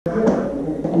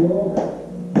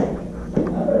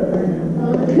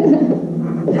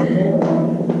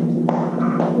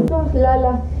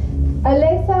Lala.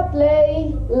 Alexa,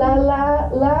 play La La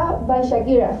La by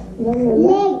Shakira. La La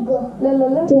La. Lego. La La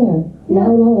La. There. La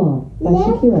La La by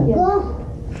Shakira. Lego.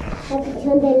 Have to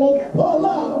turn the leg.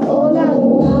 Hola. La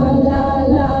La La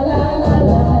La La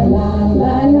La La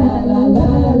La La La La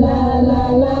La La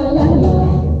La La.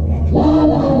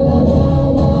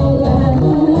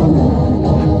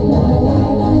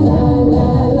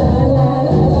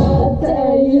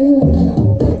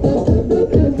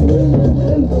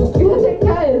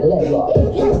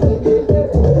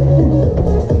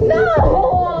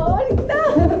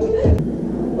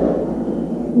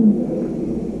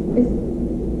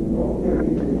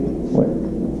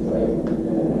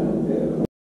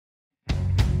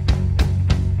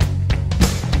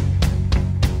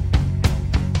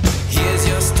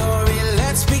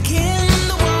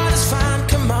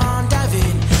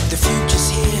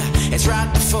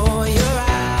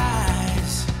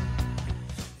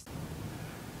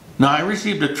 Now, I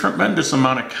received a tremendous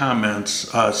amount of comments,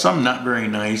 some not very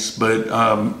nice, but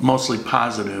mostly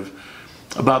positive,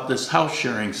 about this house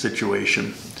sharing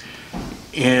situation.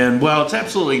 And while it's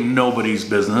absolutely nobody's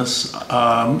business,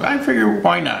 I figure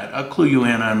why not? I'll clue you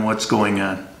in on what's going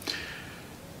on.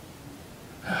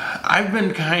 I've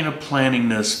been kind of planning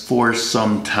this for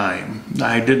some time.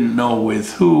 I didn't know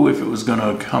with who, if it was going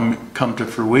to come to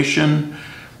fruition,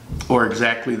 or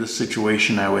exactly the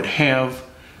situation I would have,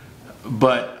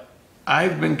 but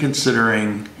I've been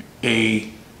considering a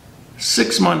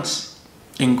 6 months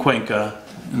in Cuenca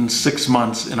and 6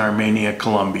 months in Armenia,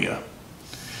 Colombia.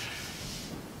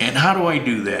 And how do I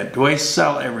do that? Do I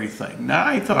sell everything? Now,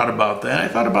 I thought about that. I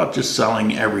thought about just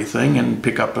selling everything and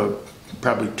pick up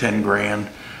probably 10 grand.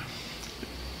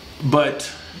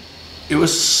 But it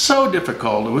was so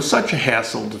difficult. It was such a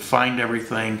hassle to find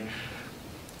everything.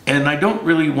 And I don't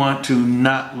really want to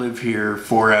not live here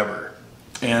forever.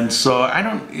 And so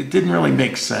it didn't really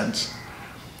make sense.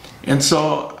 And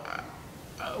so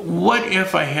what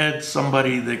if I had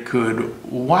somebody that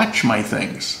could watch my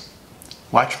things,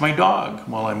 watch my dog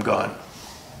while I'm gone,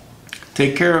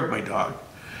 take care of my dog,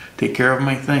 take care of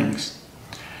my things.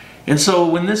 And so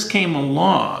when this came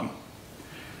along,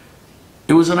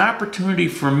 it was an opportunity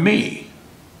for me,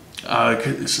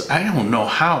 because I don't know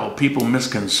how people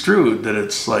misconstrued that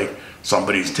it's like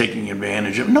somebody's taking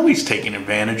advantage of. Nobody's taking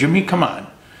advantage of me, come on.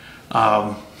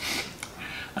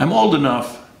 I'm old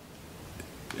enough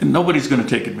and nobody's going to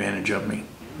take advantage of me.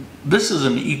 This is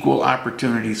an equal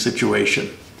opportunity situation.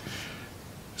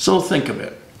 So think of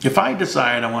it. If I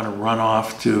decide I want to run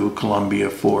off to Colombia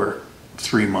for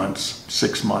 3 months,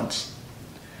 6 months,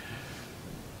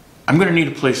 I'm going to need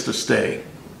a place to stay.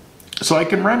 So I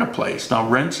can rent a place. Now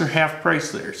rents are half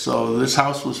price there. So this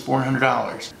house was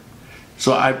 $400.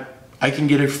 So I can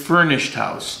get a furnished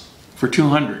house for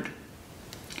 $200.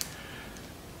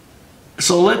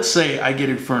 So let's say I get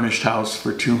a furnished house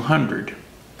for $200.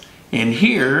 And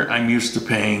here I'm used to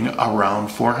paying around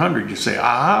 $400. You say,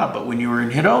 aha, but when you were in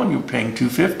Hidon, you were paying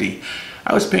 $250.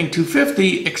 I was paying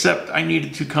 $250, except I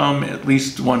needed to come at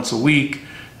least once a week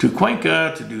to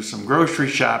Cuenca to do some grocery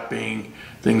shopping,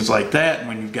 things like that. And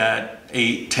when you've got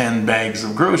 8, 10 bags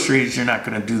of groceries, you're not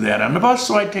going to do that on the bus,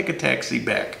 so I'd take a taxi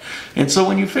back. And so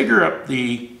when you figure up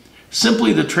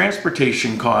simply the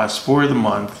transportation costs for the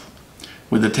month,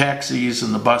 with the taxis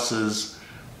and the buses,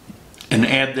 and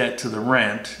add that to the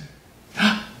rent,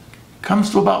 comes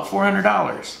to about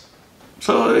 $400.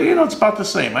 So, you know, it's about the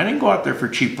same. I didn't go out there for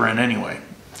cheap rent anyway.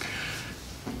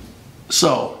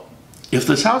 So, if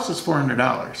this house is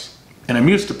 $400, and I'm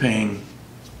used to paying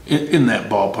in that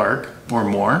ballpark or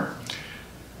more,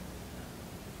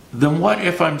 then what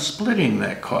if I'm splitting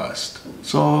that cost?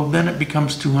 So then it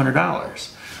becomes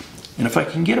 $200. And if I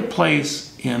can get a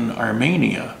place in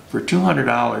Armenia for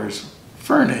 $200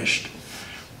 furnished,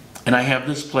 and I have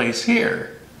this place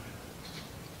here,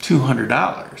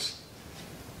 $200,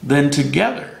 then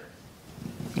together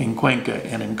in Cuenca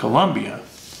and in Colombia,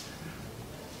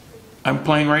 I'm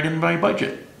playing right in my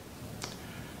budget.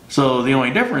 So the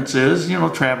only difference is, you know,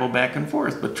 travel back and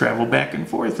forth, but travel back and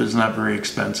forth is not very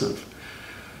expensive.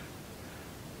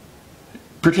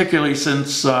 Particularly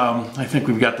since I think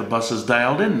we've got the buses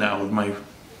dialed in now with my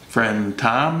friend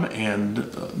Tom, and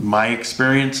my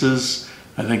experiences,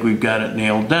 I think we've got it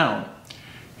nailed down.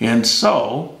 And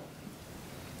so,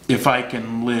 if I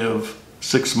can live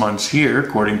 6 months here,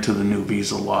 according to the new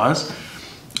visa laws,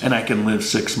 and I can live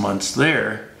 6 months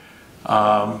there,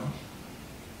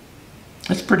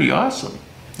 that's pretty awesome.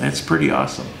 That's pretty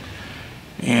awesome.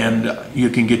 And you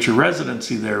can get your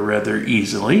residency there rather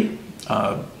easily.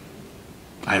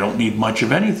 I don't need much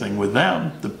of anything with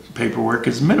them. The paperwork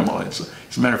is minimal. As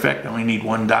a matter of fact, I only need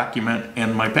one document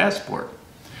and my passport.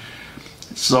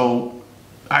 So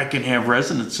I can have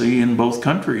residency in both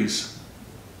countries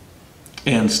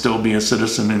and still be a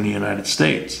citizen in the United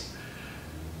States.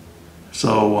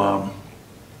 So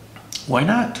why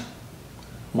not?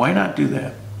 Why not do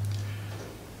that?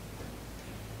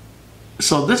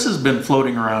 So this has been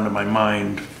floating around in my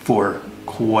mind for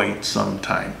quite some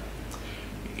time.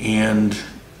 And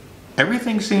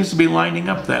everything seems to be lining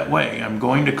up that way. I'm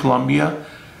going to Colombia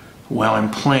while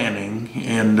I'm planning,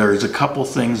 and there's a couple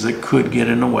things that could get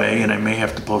in the way, and I may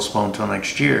have to postpone till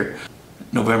next year.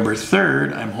 November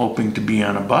 3rd, I'm hoping to be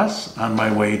on a bus on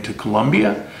my way to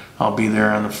Colombia. I'll be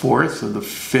there on the 4th or the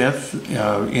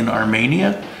 5th in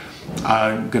Armenia.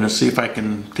 I'm gonna see if I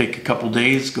can take a couple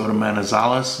days, go to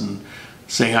Manizales and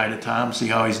say hi to Tom, see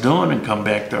how he's doing, and come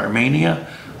back to Armenia.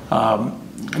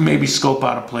 Maybe scope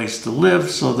out a place to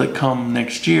live so that come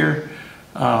next year,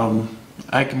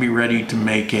 I can be ready to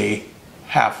make a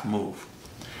half move.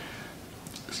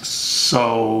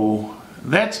 So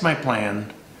that's my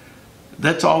plan.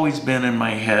 That's always been in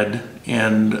my head,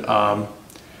 and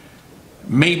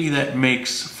maybe that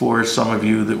makes, for some of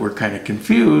you that were kind of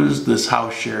confused, this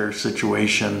house share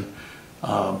situation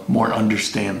more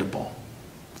understandable.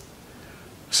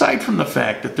 Aside from the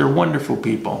fact that they're wonderful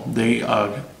people, they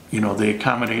you know, they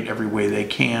accommodate every way they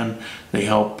can. They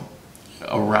help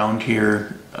around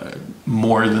here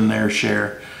more than their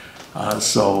share.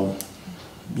 So,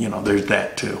 you know, there's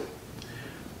that too.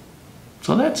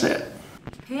 So that's it.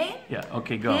 Pan? Yeah,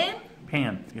 okay, go. Pan?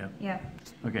 Pan, yeah. Yeah.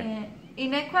 Okay.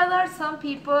 In Ecuador, some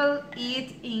people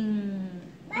eat in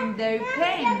their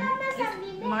pan.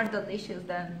 It's more delicious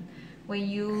than when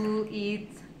you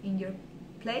eat in your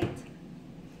plate.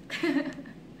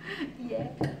 Yeah.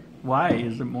 Why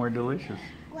is it more delicious?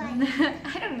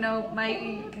 I don't know.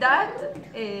 My dad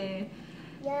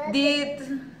did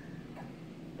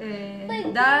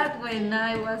that when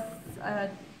I was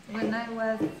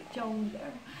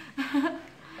younger.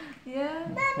 Yeah.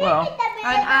 Well,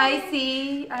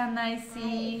 And I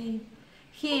see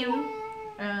him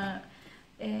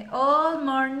all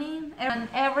morning, and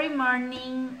every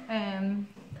morning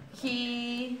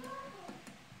he.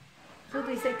 How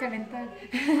do you say calentar?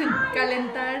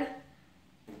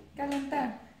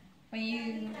 Calentar. When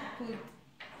you put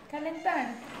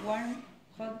calentar, warm,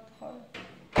 hot.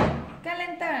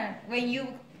 Calentar. When you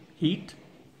heat?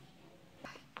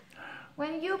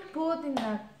 When you put in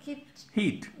the Heat.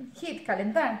 Heat,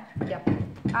 calentar. Yeah.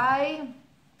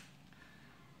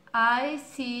 I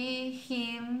see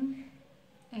him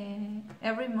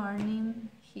every morning.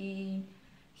 He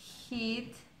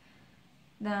heat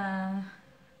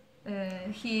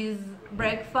his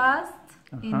breakfast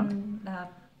in the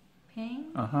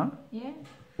pan. Yeah.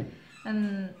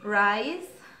 And rice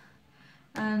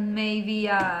and maybe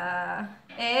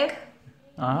egg.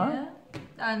 Yeah.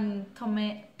 And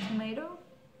tomato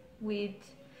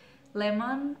with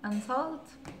lemon and salt.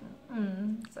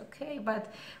 It's okay,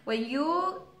 but when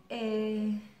you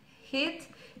heat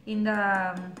in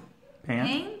the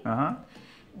pan,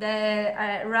 the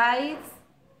rice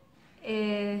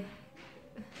is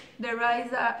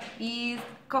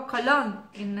cocolón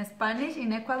in Spanish.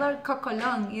 In Ecuador,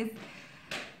 cocolón is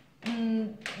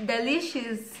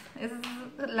delicious. It's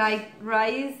like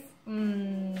rice.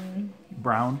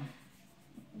 Brown.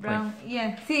 Brown, like,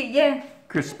 yeah. See, yeah.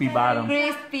 Crispy bottom.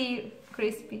 Crispy.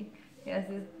 Yes,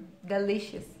 it's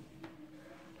delicious.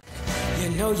 You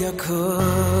know you could.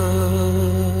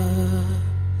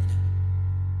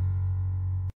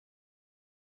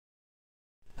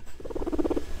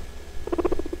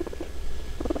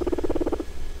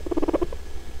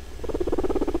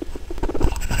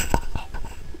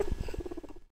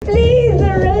 Please,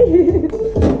 Ray.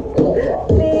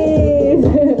 Please.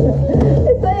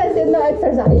 Estoy haciendo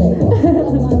exercise.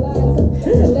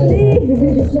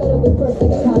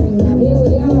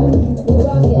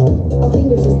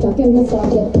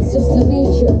 It's just the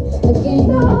nature. Again,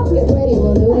 get ready,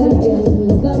 we'll do it again.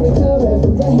 Let's not recover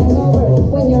from the hangover.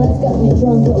 When your ass got me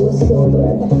drunk, I was sober.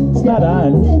 It's not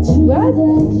on. What?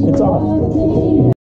 It's off.